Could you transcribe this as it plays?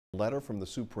Letter from the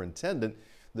superintendent.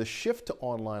 The shift to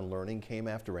online learning came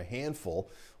after a handful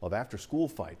of after-school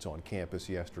fights on campus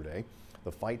yesterday.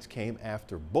 The fights came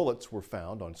after bullets were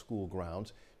found on school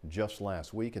grounds just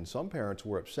last week, and some parents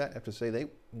were upset after say they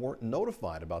weren't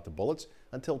notified about the bullets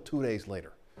until 2 days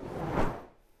later.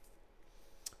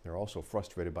 They're also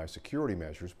frustrated by security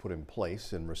measures put in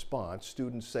place in response.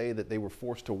 Students say that they were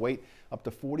forced to wait up to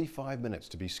 45 minutes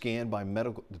to be scanned by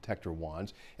metal detector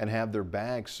wands and have their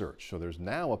bags searched. So there's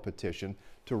now a petition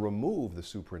to remove the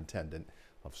superintendent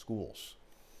of schools.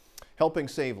 Helping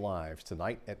save lives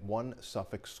tonight at one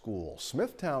Suffolk school.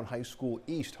 Smithtown High School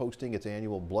East hosting its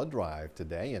annual blood drive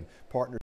today in partnership